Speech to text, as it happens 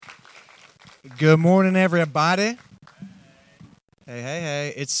Good morning, everybody.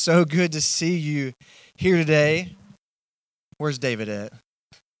 Hey. It's so good to see you here today. Where's David at?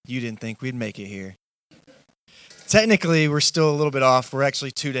 You didn't think we'd make it here. Technically, we're still a little bit off. We're actually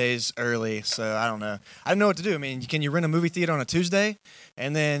 2 days early, so I don't know. I don't know what to do. I mean, can you rent a movie theater on a Tuesday?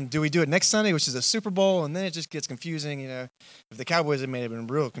 And then do we do it next Sunday, which is a Super Bowl? And then it just gets confusing, If the Cowboys had made it, it would have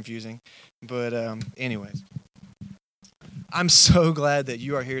been real confusing. But anyways, I'm so glad that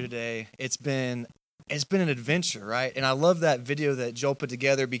you are here today. It's been an adventure, right? And I love that video that Joel put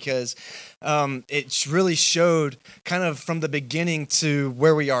together because it really showed kind of from the beginning to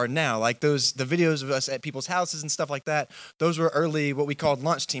where we are now. Like the videos of us at people's houses and stuff like that, those were early what we called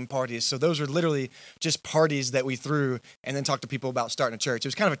launch team parties. So those were literally just parties that we threw and then talked to people about starting a church. It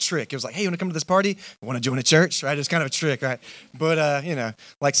was kind of a trick. It was like, hey, you want to come to this party? Want to join a church, right? It was kind of a trick, right? But,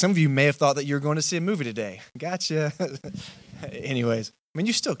 like some of you may have thought that you were going to see a movie today. Gotcha. Anyways. I mean,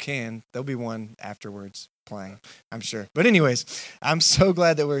 you still can. There'll be one afterwards playing, I'm sure. But anyways, I'm so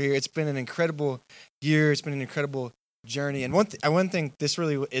glad that we're here. It's been an incredible year. It's been an incredible journey. And one thing, this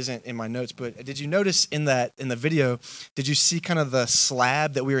really isn't in my notes, but did you notice in the video, did you see kind of the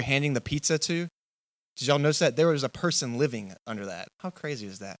slab that we were handing the pizza to? Did y'all notice that? There was a person living under that. How crazy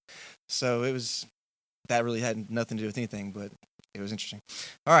is that? So that really had nothing to do with anything, but it was interesting.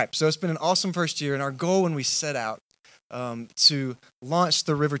 All right, so it's been an awesome first year, and our goal when we set out to launch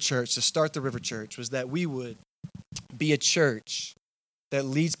the River Church, to start the River Church, was that we would be a church that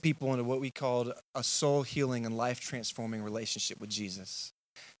leads people into what we called a soul healing and life transforming relationship with Jesus.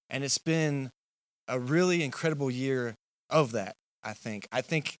 And it's been a really incredible year of that, I think. I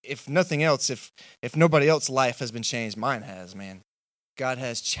think if nothing else, if nobody else's life has been changed, mine has, man. God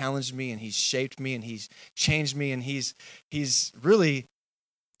has challenged me and he's shaped me and he's changed me and he's really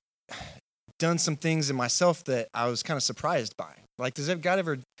done some things in myself that I was kind of surprised by. Like, you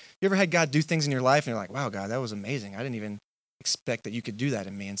ever had God do things in your life and you're like, wow, God, that was amazing. I didn't even expect that you could do that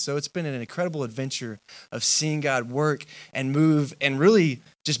in me. And so it's been an incredible adventure of seeing God work and move and really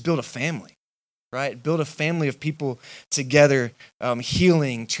just build a family, right? Build a family of people together,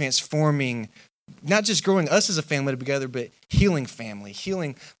 healing, transforming, not just growing us as a family together, but healing family,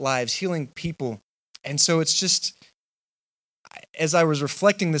 healing lives, healing people. And so it's just, as I was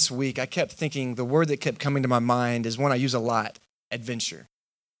reflecting this week, I kept thinking the word that kept coming to my mind is one I use a lot, adventure.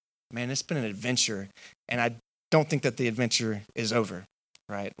 Man, it's been an adventure, and I don't think that the adventure is over,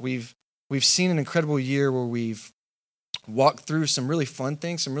 right? We've seen an incredible year where we've walked through some really fun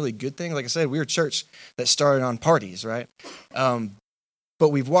things, some really good things. Like I said, we were a church that started on parties, right? But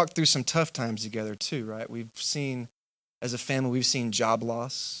we've walked through some tough times together too, right? As a family, we've seen job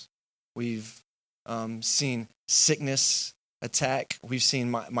loss. We've seen sickness attack. We've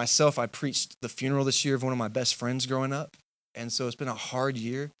seen myself, I preached the funeral this year of one of my best friends growing up. And so it's been a hard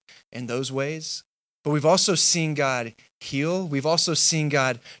year in those ways. But we've also seen God heal. We've also seen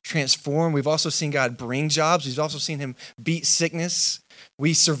God transform. We've also seen God bring jobs. We've also seen him beat sickness.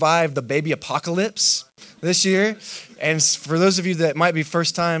 We survived the baby apocalypse this year. And for those of you that might be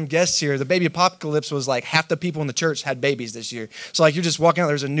first-time guests here, the baby apocalypse was like half the people in the church had babies this year. So like you're just walking out,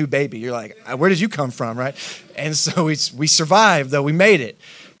 there's a new baby. You're like, where did you come from, right? And so we survived, though. We made it.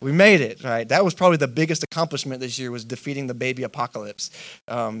 We made it, right? That was probably the biggest accomplishment this year, was defeating the baby apocalypse.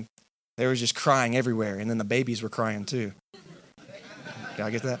 They were just crying everywhere, and then the babies were crying too. Y'all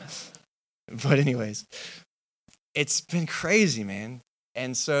get that? But anyways, it's been crazy, man.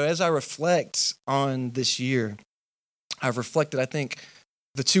 And so as I reflect on this year, I've reflected, I think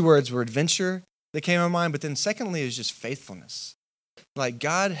the two words were adventure that came to my mind, but then secondly is just faithfulness. Like,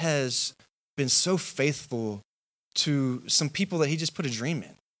 God has been so faithful to some people that he just put a dream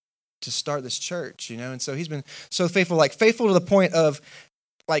in to start this church, And so he's been so faithful to the point of,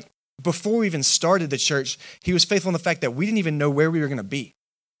 like, before we even started the church, he was faithful in the fact that we didn't even know where we were going to be.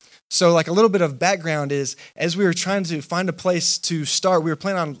 So like a little bit of background is, as we were trying to find a place to start, we were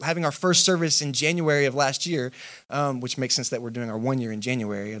planning on having our first service in January of last year, which makes sense that we're doing our 1 year in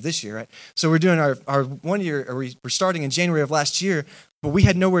January of this year, right? So we're doing our 1 year, or we're starting in January of last year, but we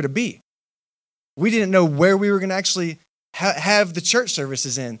had nowhere to be. We didn't know where we were going to actually have the church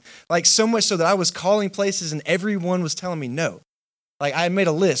services in. Like, so much so that I was calling places and everyone was telling me no. Like, I made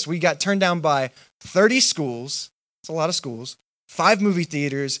a list. We got turned down by 30 schools. It's a lot of schools. 5 movie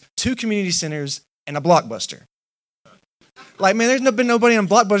theaters, 2 community centers, and a Blockbuster. Like, man, there's been nobody on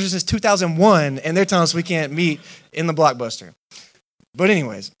Blockbuster since 2001, and they're telling us we can't meet in the Blockbuster. But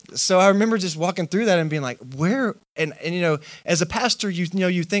anyways, so I remember just walking through that and being like, where, and as a pastor,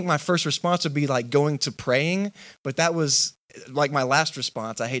 you think my first response would be like going to praying, but that was like my last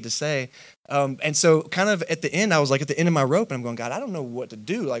response, I hate to say. And so kind of at the end, I was like at the end of my rope and I'm going, God, I don't know what to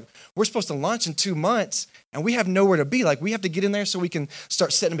do. Like we're supposed to launch in 2 months and we have nowhere to be. Like we have to get in there so we can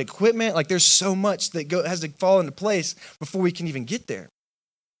start setting up equipment. Like there's so much that has to fall into place before we can even get there.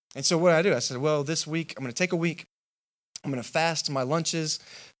 And so what did I do? I said, well, this week, I'm going to take a week. I'm going to fast my lunches,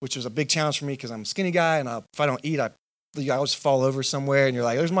 which was a big challenge for me because I'm a skinny guy, and if I don't eat, I always fall over somewhere, and you're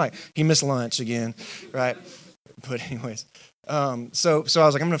like, there's Mike. He missed lunch again, right? But anyways, so I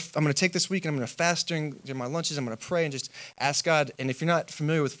was like, I'm gonna take this week, and I'm going to fast during my lunches. I'm going to pray and just ask God. And if you're not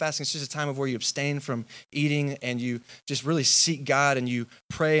familiar with fasting, it's just a time of where you abstain from eating, and you just really seek God, and you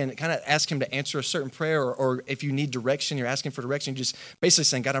pray and kind of ask Him to answer a certain prayer, or if you need direction, you're asking for direction, you're just basically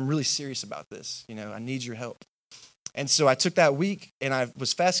saying, God, I'm really serious about this. I need your help. And so I took that week and I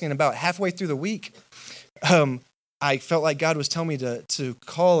was fasting, and about halfway through the week, I felt like God was telling me to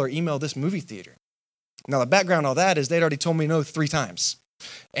call or email this movie theater. Now, the background on all that is they'd already told me no 3 times.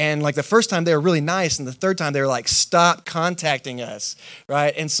 And like the first time they were really nice, and the third time they were like, stop contacting us,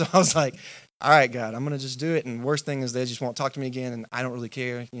 right? And so I was like, all right, God, I'm going to just do it. And worst thing is they just won't talk to me again, and I don't really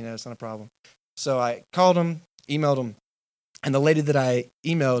care. It's not a problem. So I called them, emailed them, and the lady that I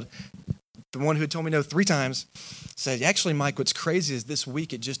emailed, the one who had told me no 3 times, said, actually, Mike, what's crazy is this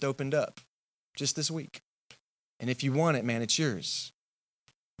week it just opened up. Just this week. And if you want it, man, it's yours.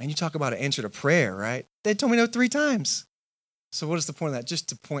 Man, you talk about an answer to prayer, right? They told me no 3 times. So what is the point of that? Just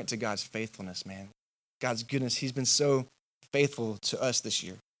to point to God's faithfulness, man. God's goodness. He's been so faithful to us this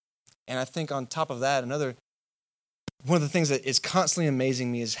year. And I think on top of that, one of the things that is constantly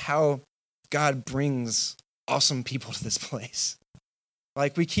amazing me is how God brings awesome people to this place.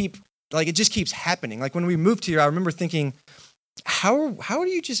 It just keeps happening. Like when we moved here, I remember thinking, how do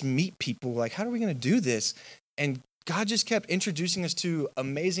you just meet people? Like, how are we going to do this? And God just kept introducing us to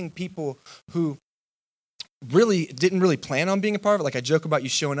amazing people who really didn't really plan on being a part of it. Like I joke about you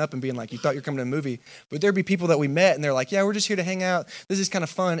showing up and being like, you thought you're coming to a movie, but there'd be people that we met and they're like, yeah, we're just here to hang out. This is kind of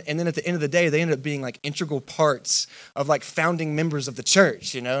fun. And then at the end of the day, they ended up being like integral parts of like founding members of the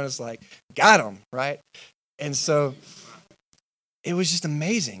church, and it's like, got them, right? And so it was just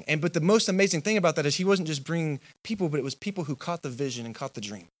amazing. But the most amazing thing about that is he wasn't just bringing people, but it was people who caught the vision and caught the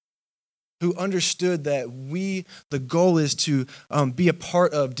dream, who understood that the goal is to be a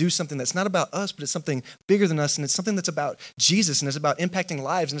part of, do something that's not about us, but it's something bigger than us, and it's something that's about Jesus, and it's about impacting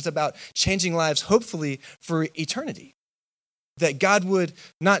lives, and it's about changing lives, hopefully, for eternity. That God would,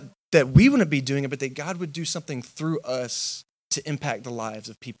 not that we wouldn't be doing it, but that God would do something through us to impact the lives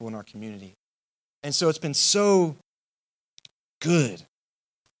of people in our community. And so it's been so good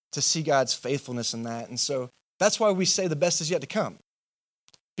to see God's faithfulness in that. And so that's why we say the best is yet to come.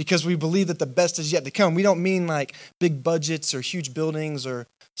 Because we believe that the best is yet to come. We don't mean like big budgets or huge buildings or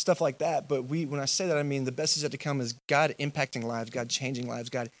stuff like that. But when I say that, I mean the best is yet to come is God impacting lives, God changing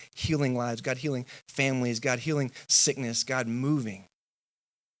lives, God healing families, God healing sickness, God moving.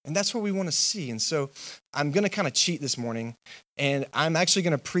 And that's what we want to see. And so I'm going to kind of cheat this morning. And I'm actually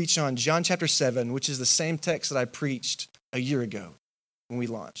going to preach on John chapter 7, which is the same text that I preached a year ago when we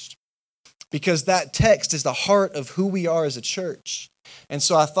launched. Because that text is the heart of who we are as a church. And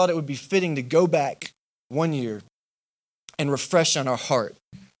so I thought it would be fitting to go back 1 year and refresh on our heart,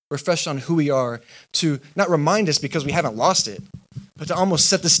 refresh on who we are, to not remind us because we haven't lost it, but to almost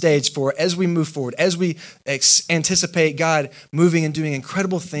set the stage for as we move forward, as we anticipate God moving and doing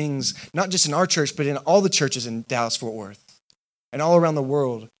incredible things, not just in our church, but in all the churches in Dallas-Fort Worth and all around the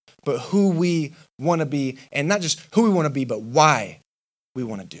world, but who we want to be, and not just who we want to be, but why we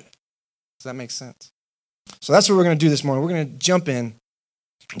want to do it. Does that make sense? So that's what we're going to do this morning. We're going to jump in.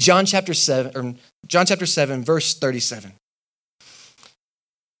 John chapter 7, verse 37. It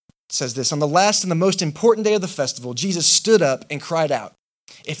says this: on the last and the most important day of the festival, Jesus stood up and cried out,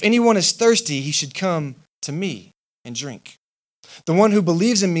 "If anyone is thirsty, he should come to me and drink. The one who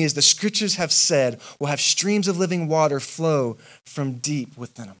believes in me, as the scriptures have said, will have streams of living water flow from deep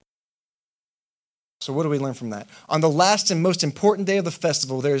within him." So what do we learn from that? On the last and most important day of the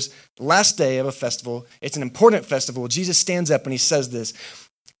festival, there's the last day of a festival. It's an important festival. Jesus stands up and he says this: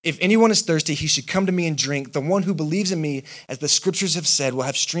 "If anyone is thirsty, he should come to me and drink. The one who believes in me, as the scriptures have said, will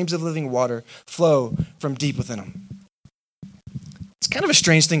have streams of living water flow from deep within him." It's kind of a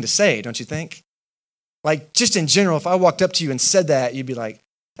strange thing to say, don't you think? Like, just in general, if I walked up to you and said that, you'd be like,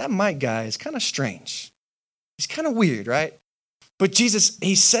 that Mike guy is kind of strange. He's kind of weird, right? But Jesus,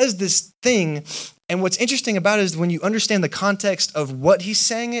 he says this thing, and what's interesting about it is when you understand the context of what he's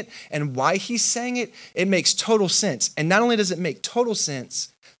saying it and why he's saying it, it makes total sense. And not only does it make total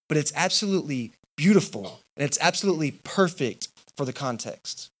sense, but it's absolutely beautiful and it's absolutely perfect for the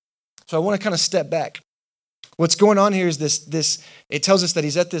context. So I want to kind of step back. What's going on here is this. It tells us that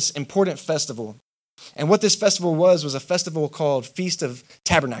he's at this important festival. And what this festival was a festival called Feast of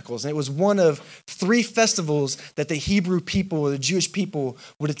Tabernacles. And it was one of 3 festivals that the Hebrew people, or the Jewish people,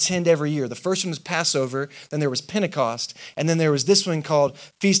 would attend every year. The first one was Passover, then there was Pentecost, and then there was this one called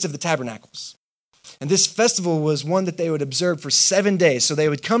Feast of the Tabernacles. And this festival was one that they would observe for 7 days. So they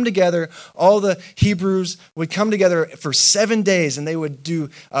would come together, all the Hebrews would come together for 7 days, and they would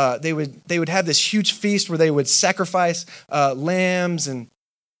do, they would have this huge feast where they would sacrifice lambs and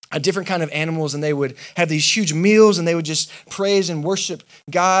a different kind of animals, and they would have these huge meals, and they would just praise and worship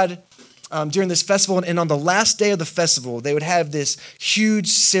God during this festival. And on the last day of the festival, they would have this huge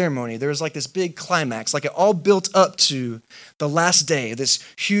ceremony. There was like this big climax, like it all built up to the last day, this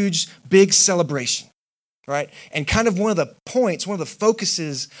huge, big celebration, right? And kind of one of the points, one of the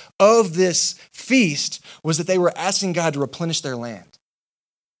focuses of this feast was that they were asking God to replenish their land.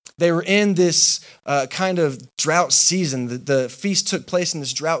 They were in this kind of drought season. The feast took place in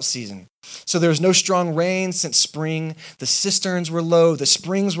this drought season. So there was no strong rain since spring. The cisterns were low. The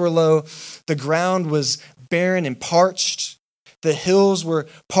springs were low. The ground was barren and parched. The hills were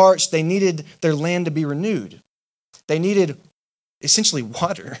parched. They needed their land to be renewed. They needed essentially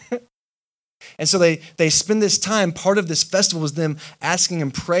water. And so they spend this time, part of this festival was them asking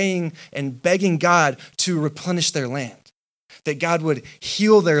and praying and begging God to replenish their land. That God would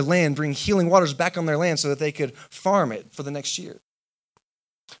heal their land, bring healing waters back on their land so that they could farm it for the next year.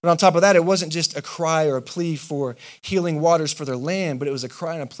 But on top of that, it wasn't just a cry or a plea for healing waters for their land, but it was a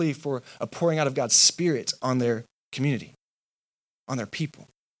cry and a plea for a pouring out of God's Spirit on their community, on their people.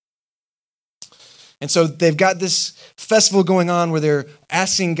 And so they've got this festival going on where they're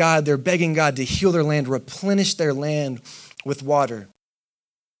asking God, they're begging God to heal their land, replenish their land with water.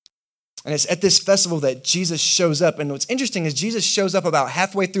 And it's at this festival that Jesus shows up. And what's interesting is Jesus shows up about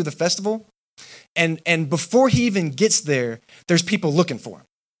halfway through the festival. And before he even gets there, there's people looking for him.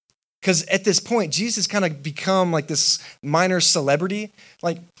 Because at this point, Jesus kind of become like this minor celebrity.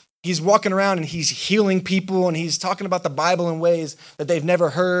 Like he's walking around and he's healing people and he's talking about the Bible in ways that they've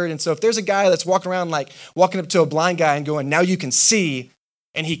never heard. And so if there's a guy that's walking around like walking up to a blind guy and going, now you can see,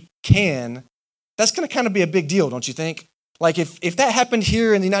 and he can, that's going to kind of be a big deal, don't you think? Like if that happened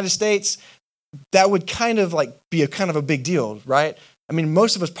here in the United States, that would kind of like be a kind of a big deal, right? I mean,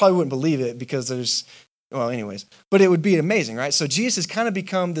 most of us probably wouldn't believe it because anyways, but it would be amazing, right? So Jesus has kind of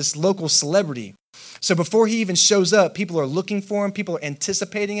become this local celebrity. So before he even shows up, people are looking for him, people are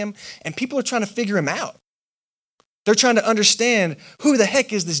anticipating him, and people are trying to figure him out. They're trying to understand who the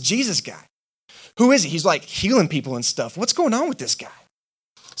heck is this Jesus guy? Who is he? He's like healing people and stuff. What's going on with this guy?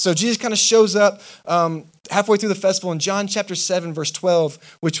 So Jesus kind of shows up halfway through the festival in John chapter 7, verse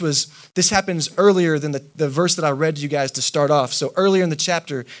 12, this happens earlier than the verse that I read to you guys to start off. So earlier in the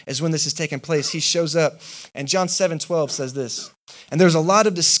chapter is when this is taking place. He shows up, and John 7:12 says this, and there's a lot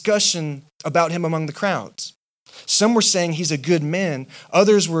of discussion about him among the crowds. Some were saying he's a good man.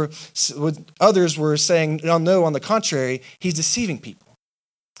 Others were saying, no, on the contrary, he's deceiving people.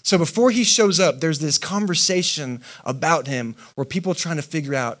 So before he shows up, there's this conversation about him where people are trying to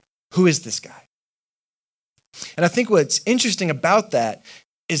figure out, who is this guy? And I think what's interesting about that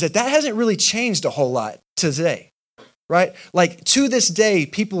is that hasn't really changed a whole lot to today, right? Like to this day,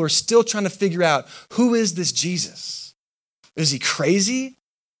 people are still trying to figure out, who is this Jesus? Is he crazy?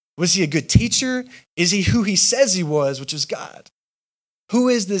 Was he a good teacher? Is he who he says he was, which is God? Who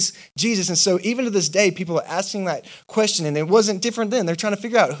is this Jesus? And so even to this day, people are asking that question, and it wasn't different then. They're trying to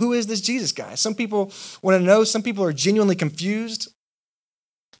figure out, who is this Jesus guy? Some people want to know. Some people are genuinely confused.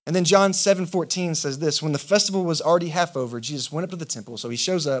 And then John 7:14 says this, when the festival was already half over, Jesus went up to the temple. So he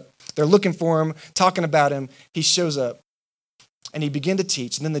shows up. They're looking for him, talking about him. He shows up, and he began to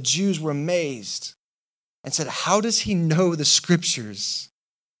teach. And then the Jews were amazed and said, how does he know the scriptures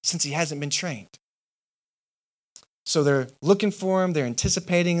since he hasn't been trained? So they're looking for him, they're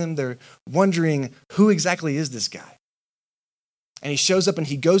anticipating him, they're wondering, who exactly is this guy? And he shows up and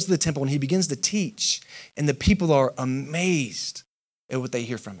he goes to the temple and he begins to teach, and the people are amazed at what they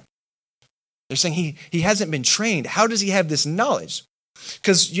hear from him. They're saying he hasn't been trained. How does he have this knowledge?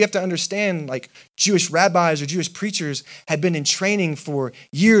 Because you have to understand, like Jewish rabbis or Jewish preachers had been in training for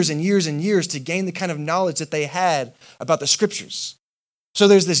years and years and years to gain the kind of knowledge that they had about the scriptures. So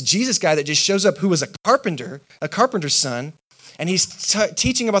there's this Jesus guy that just shows up who was a carpenter's son, And he's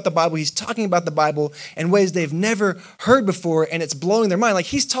teaching about the Bible. He's talking about the Bible in ways they've never heard before, and it's blowing their mind. Like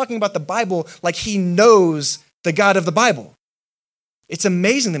he's talking about the Bible like he knows the God of the Bible. It's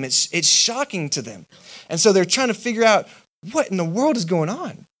amazing to them. It's shocking to them. And so they're trying to figure out what in the world is going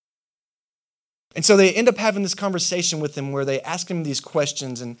on. And so they end up having this conversation with him where they ask him these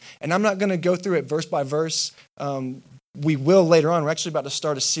questions. And I'm not going to go through it verse by verse. We will later on. We're actually about to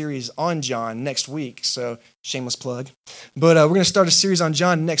start a series on John next week. So shameless plug. But we're going to start a series on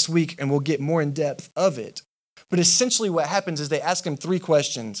John next week, and we'll get more in depth of it. But essentially what happens is they ask him 3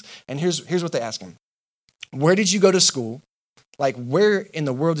 questions. And here's what they ask him. Where did you go to school? Like, where in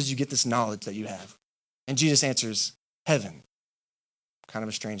the world did you get this knowledge that you have? And Jesus answers, heaven. Kind of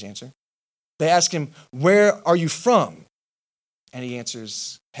a strange answer. They ask him, where are you from? And he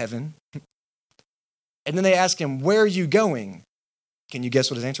answers, heaven. And then they ask him, where are you going? Can you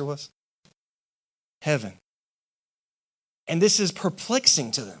guess what his answer was? Heaven. And this is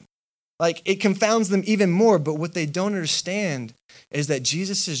perplexing to them. Like, it confounds them even more, but what they don't understand is that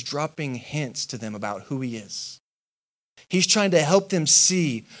Jesus is dropping hints to them about who he is. He's trying to help them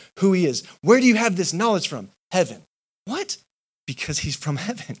see who he is. Where do you have this knowledge from? Heaven. What? Because he's from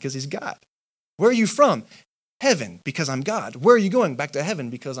heaven, because he's God. Where are you from? Heaven, because I'm God. Where are you going? Back to heaven,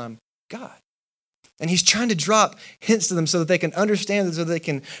 because I'm God. And he's trying to drop hints to them so that they can understand, so they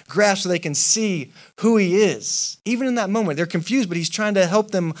can grasp, so they can see who he is. Even in that moment, they're confused, but he's trying to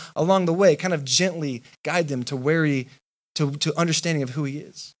help them along the way, kind of gently guide them to to understanding of who he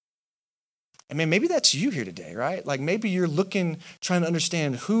is. I mean, maybe that's you here today, right? Like maybe you're trying to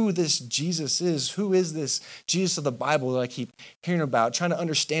understand who this Jesus is. Who is this Jesus of the Bible that I keep hearing about? Trying to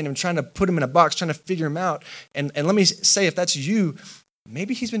understand him, trying to put him in a box, trying to figure him out. And let me say, if that's you,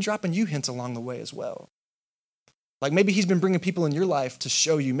 maybe he's been dropping you hints along the way as well. Like maybe he's been bringing people in your life to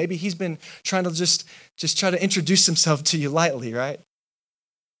show you. Maybe he's been trying to just try to introduce himself to you lightly, right?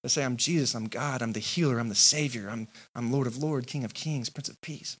 To say, I'm Jesus, I'm God, I'm the healer, I'm the Savior, I'm Lord of Lords, King of Kings, Prince of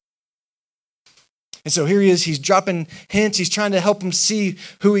Peace. And so here he is, he's dropping hints, he's trying to help them see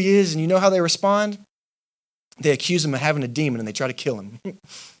who he is, and you know how they respond? They accuse him of having a demon and they try to kill him.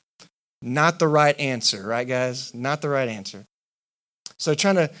 Not the right answer, right guys? Not the right answer. So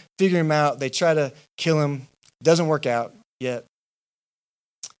trying to figure him out, they try to kill him, doesn't work out yet.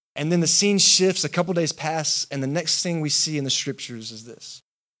 And then the scene shifts, a couple days pass, and the next thing we see in the scriptures is this.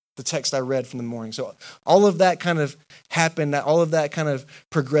 The text I read from the morning. So all of that kind of happened, all of that kind of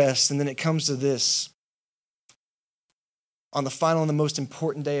progressed, and then it comes to this. On the final and the most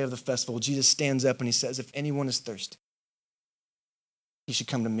important day of the festival, Jesus stands up and he says, if anyone is thirsty, he should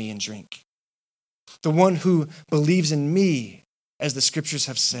come to me and drink. The one who believes in me, as the scriptures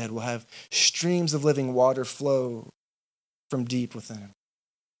have said, will have streams of living water flow from deep within him.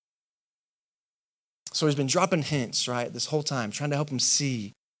 So he's been dropping hints, right, this whole time, trying to help him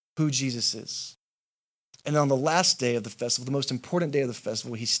see who Jesus is. And on the last day of the festival, the most important day of the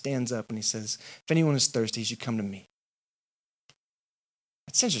festival, he stands up and he says, if anyone is thirsty, he should come to me.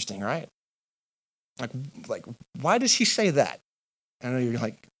 It's interesting, right? Like, why does he say that? I know you're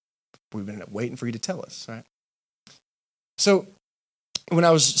like, we've been waiting for you to tell us, right? So when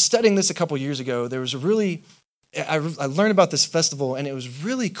I was studying this a couple years ago, there was I learned about this festival, and it was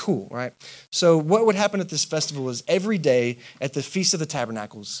really cool, right? So what would happen at this festival is every day at the Feast of the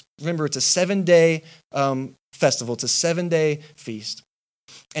Tabernacles, remember it's a 7-day festival, it's a 7-day feast,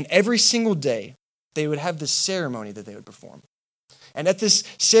 and every single day they would have this ceremony that they would perform. And at this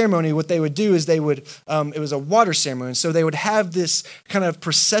ceremony, what they would do is it was a water ceremony. So they would have this kind of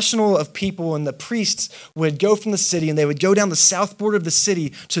processional of people, and the priests would go from the city, and they would go down the south border of the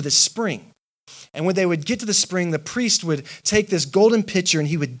city to the spring. And when they would get to the spring, the priest would take this golden pitcher and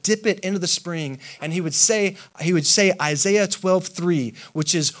he would dip it into the spring, and he would say Isaiah 12:3,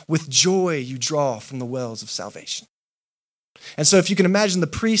 which is, with joy you draw from the wells of salvation. And so if you can imagine the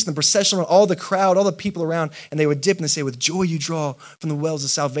priest and the processional, all the crowd, all the people around, and they would dip and they say, with joy you draw from the wells of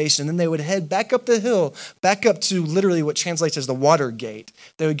salvation. And then they would head back up the hill, back up to literally what translates as the water gate.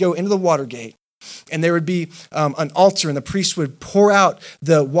 They would go into the water gate, and there would be an altar, and the priest would pour out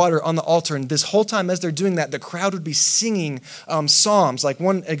the water on the altar. And this whole time as they're doing that, the crowd would be singing psalms. Like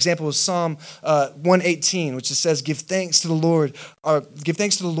one example is Psalm 118, which says, give thanks to the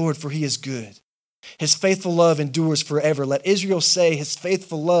Lord, for he is good. His faithful love endures forever. Let Israel say, his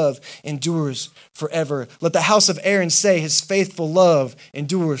faithful love endures forever. Let the house of Aaron say, his faithful love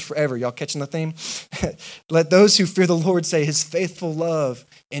endures forever. Y'all catching the theme? Let those who fear the Lord say, his faithful love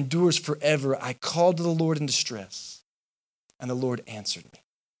endures forever. I called to the Lord in distress, and the Lord answered me.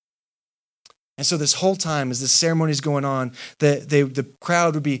 And so this whole time, as this ceremony is going on, the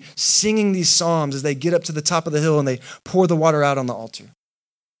crowd would be singing these psalms as they get up to the top of the hill and they pour the water out on the altar.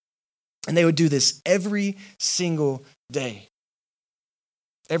 And they would do this every single day.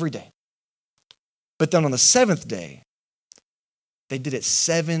 Every day. But then on the seventh day, they did it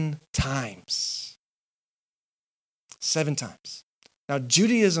 7 times. 7 times. Now,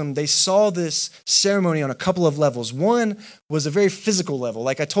 Judaism, they saw this ceremony on a couple of levels. One was a very physical level.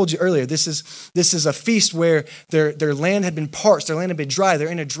 Like I told you earlier, this is a feast where their land had been parched, their land had been dry, they're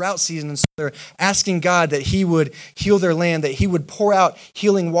in a drought season, and so they're asking God that he would heal their land, that he would pour out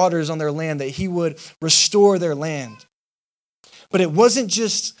healing waters on their land, that he would restore their land. But it wasn't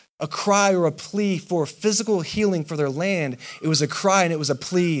just a cry or a plea for physical healing for their land. It was a cry and it was a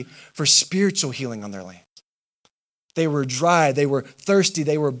plea for spiritual healing on their land. They were dry, they were thirsty,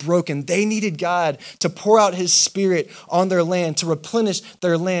 they were broken. They needed God to pour out his Spirit on their land, to replenish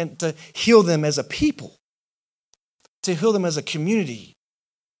their land, to heal them as a people, to heal them as a community.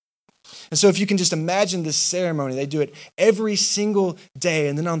 And so if you can just imagine this ceremony, they do it every single day.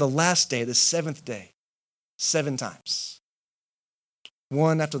 And then on the last day, the 7th day, 7 times.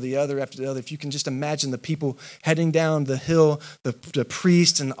 One after the other after the other. If you can just imagine the people heading down the hill, the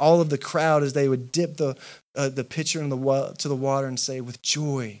priest and all of the crowd as they would dip the pitcher to the water and say, with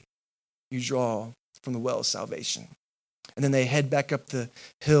joy you draw from the well of salvation. And then they head back up the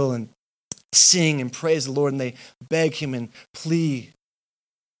hill and sing and praise the Lord, and they beg him and plead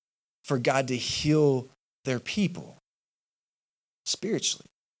for God to heal their people spiritually,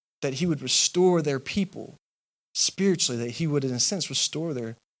 that he would restore their people spiritually, that he would, in a sense, restore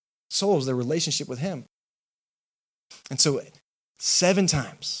their souls, their relationship with him. And so 7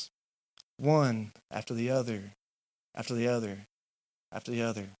 times, one after the other, after the other, after the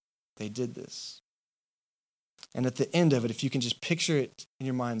other, they did this. And at the end of it, if you can just picture it in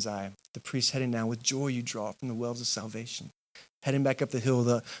your mind's eye, the priest heading down, with joy you draw from the wells of salvation. Heading back up the hill,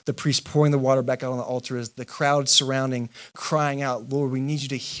 the priest pouring the water back out on the altar as the crowd surrounding, crying out, Lord, we need you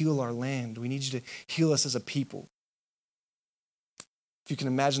to heal our land. We need you to heal us as a people. If you can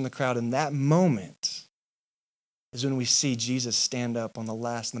imagine the crowd in that moment is when we see Jesus stand up on the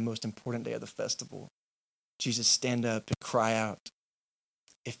last and the most important day of the festival. Jesus stand up and cry out,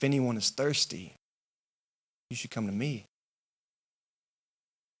 if anyone is thirsty, you should come to me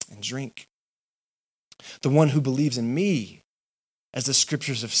and drink. The one who believes in me, as the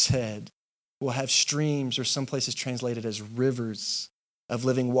scriptures have said, will have streams, or some places translated as rivers of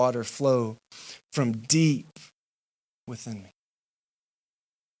living water, flow from deep within me.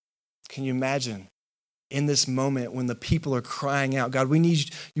 Can you imagine in this moment when the people are crying out, God, we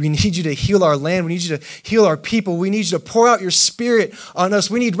need you to heal our land. We need you to heal our people. We need you to pour out your Spirit on us.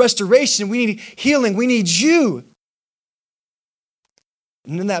 We need restoration. We need healing. We need you.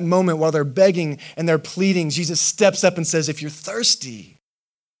 And in that moment, while they're begging and they're pleading, Jesus steps up and says, if you're thirsty,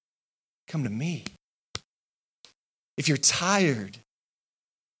 come to me. If you're tired,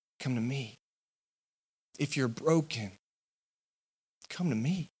 come to me. If you're broken, come to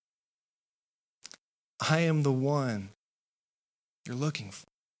me. I am the one you're looking for.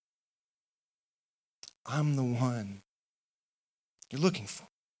 I'm the one you're looking for.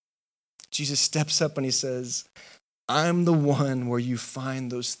 Jesus steps up and he says, I'm the one where you find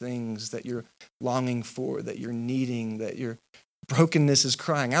those things that you're longing for, that you're needing, that your brokenness is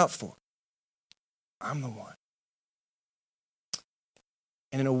crying out for. I'm the one.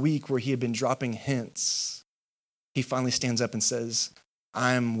 And in a week where he had been dropping hints, he finally stands up and says,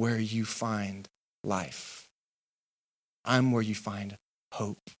 I'm where you find life. I'm where you find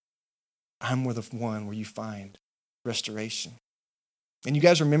hope. I'm the one where you find restoration. And you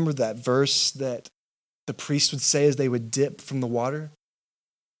guys remember that verse that the priest would say as they would dip from the water,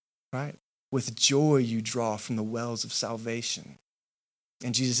 right? With joy you draw from the wells of salvation.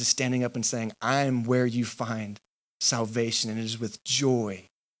 And Jesus is standing up and saying, I'm where you find salvation, and it is with joy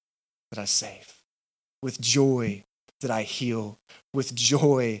that I save, with joy that I heal, with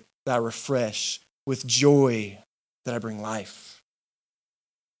joy that I refresh, with joy that I bring life.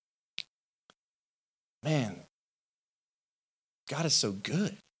 Man, God is so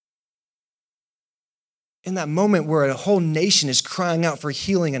good. In that moment where a whole nation is crying out for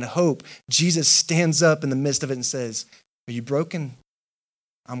healing and hope, Jesus stands up in the midst of it and says, are you broken?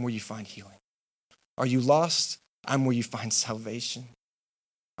 I'm where you find healing. Are you lost? I'm where you find salvation.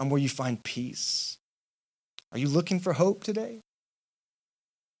 I'm where you find peace. Are you looking for hope today?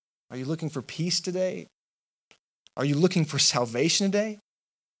 Are you looking for peace today? Are you looking for salvation today?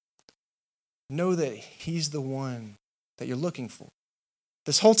 Know that he's the one that you're looking for.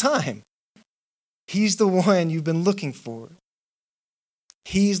 This whole time, he's the one you've been looking for.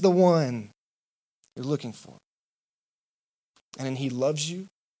 He's the one you're looking for. And then he loves you,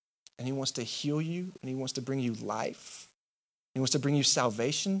 and he wants to heal you, and he wants to bring you life. He wants to bring you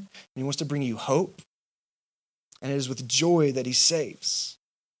salvation, and he wants to bring you hope. And it is with joy that he saves,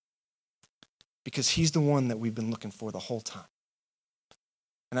 because he's the one that we've been looking for the whole time.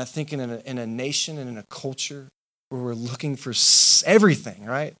 And I think in a nation and in a culture where we're looking for everything,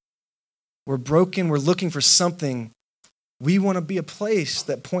 right? We're broken, we're looking for something. We want to be a place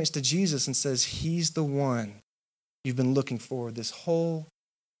that points to Jesus and says, he's the one you've been looking for this whole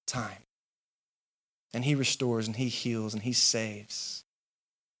time. And he restores and he heals and he saves.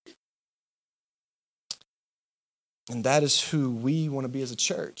 And that is who we want to be as a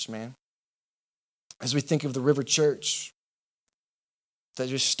church, man. As we think of the River Church that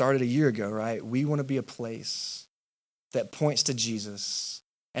just started a year ago, right? We want to be a place that points to Jesus,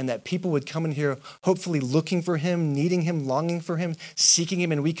 and that people would come in here hopefully looking for him, needing him, longing for him, seeking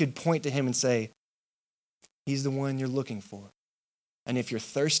him, and we could point to him and say, he's the one you're looking for. And if you're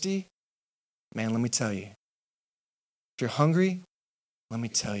thirsty, man, let me tell you. If you're hungry, let me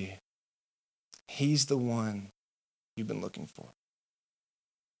tell you. He's the one you've been looking for.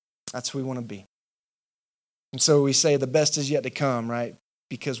 That's who we want to be. And so we say the best is yet to come, right?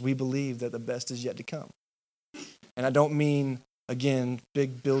 Because we believe that the best is yet to come. And I don't mean, again,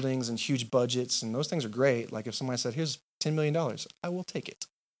 big buildings and huge budgets, and those things are great. Like if somebody said, here's $10 million, I will take it,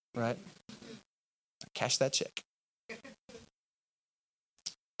 right? Cash that check.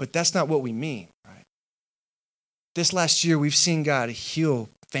 But that's not what we mean, right? This last year, we've seen God heal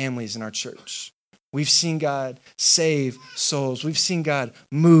families in our church. We've seen God save souls. We've seen God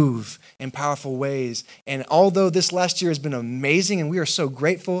move in powerful ways. And although this last year has been amazing and we are so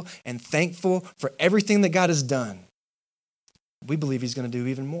grateful and thankful for everything that God has done, we believe he's going to do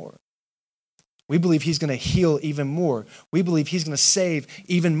even more. We believe he's going to heal even more. We believe he's going to save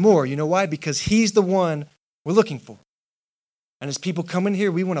even more. You know why? Because he's the one we're looking for. And as people come in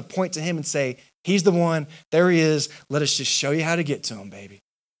here, we want to point to him and say, he's the one, there he is. Let us just show you how to get to him, baby.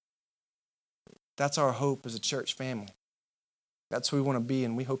 That's our hope as a church family. That's who we want to be,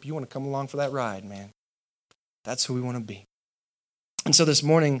 and we hope you want to come along for that ride, man. That's who we want to be. And so this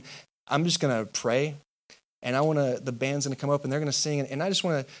morning, I'm just going to pray, and the band's going to come up, and they're going to sing, and I just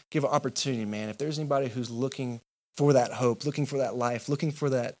want to give an opportunity, man. If there's anybody who's looking for that hope, looking for that life, looking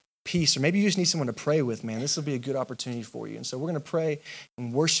for that peace, or maybe you just need someone to pray with, man, this will be a good opportunity for you. And so we're going to pray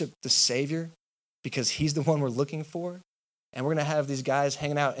and worship the Savior because he's the one we're looking for. And we're going to have these guys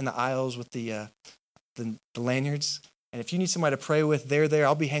hanging out in the aisles with the lanyards. And if you need somebody to pray with, they're there.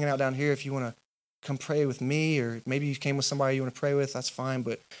 I'll be hanging out down here if you want to come pray with me, or maybe you came with somebody you want to pray with, that's fine.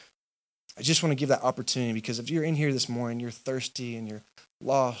 But I just want to give that opportunity, because if you're in here this morning, you're thirsty and you're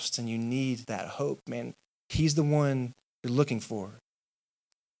lost and you need that hope, man, he's the one you're looking for.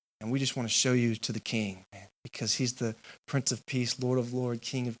 And we just want to show you to the King, man, because he's the Prince of Peace, Lord of Lords,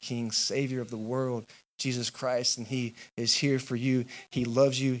 King of Kings, Savior of the world, Jesus Christ, and he is here for you. He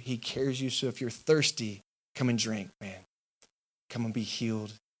loves you. He cares you. So if you're thirsty, come and drink, man. Come and be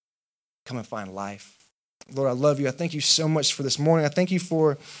healed. Come and find life. Lord, I love you. I thank you so much for this morning. I thank you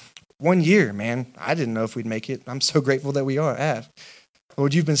for 1 year, man. I didn't know if we'd make it. I'm so grateful that we have.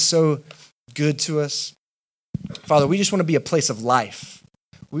 Lord, you've been so good to us. Father, we just want to be a place of life.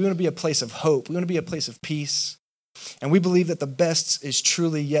 We want to be a place of hope. We want to be a place of peace. And we believe that the best is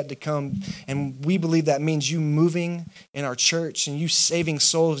truly yet to come. And we believe that means you moving in our church and you saving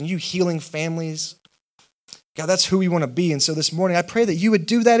souls and you healing families. God, that's who we want to be. And so this morning, I pray that you would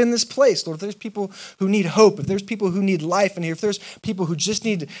do that in this place. Lord, if there's people who need hope, if there's people who need life in here, if there's people who just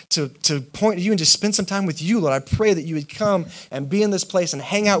need to point to you and just spend some time with you, Lord, I pray that you would come and be in this place and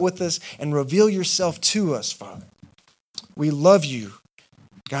hang out with us and reveal yourself to us, Father. We love you.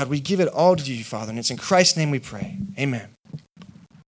 God, we give it all to you, Father, and it's in Christ's name we pray. Amen.